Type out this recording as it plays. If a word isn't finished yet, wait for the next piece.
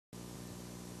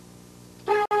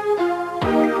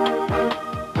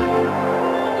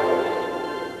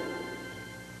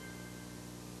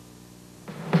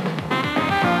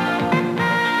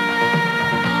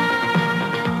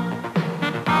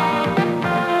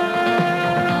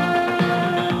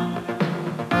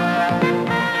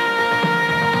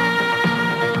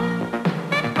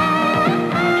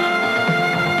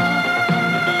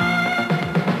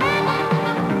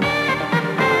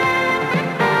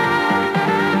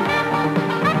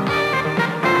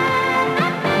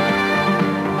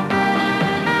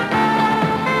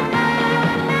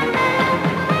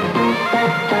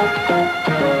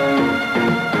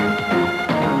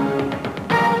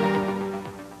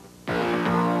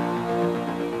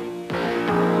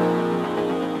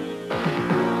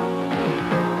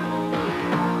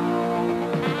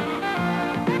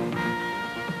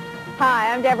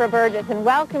Deborah Burgess, and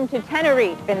welcome to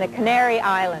Teneriffe in the Canary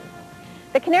Islands.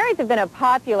 The Canaries have been a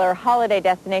popular holiday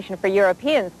destination for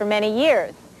Europeans for many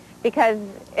years because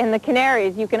in the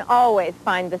Canaries you can always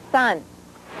find the sun.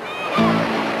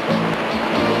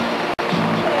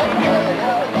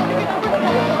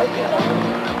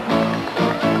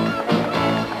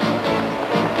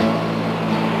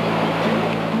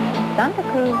 Santa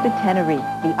Cruz de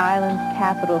Tenerife, the island's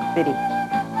capital city.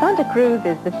 Santa Cruz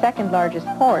is the second largest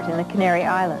port in the Canary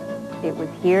Islands. It was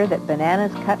here that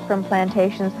bananas cut from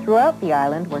plantations throughout the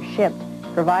island were shipped,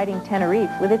 providing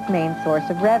Tenerife with its main source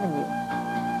of revenue.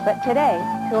 But today,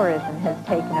 tourism has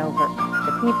taken over.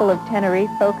 The people of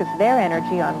Tenerife focus their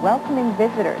energy on welcoming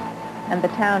visitors, and the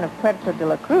town of Puerto de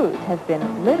la Cruz has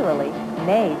been literally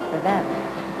made for them.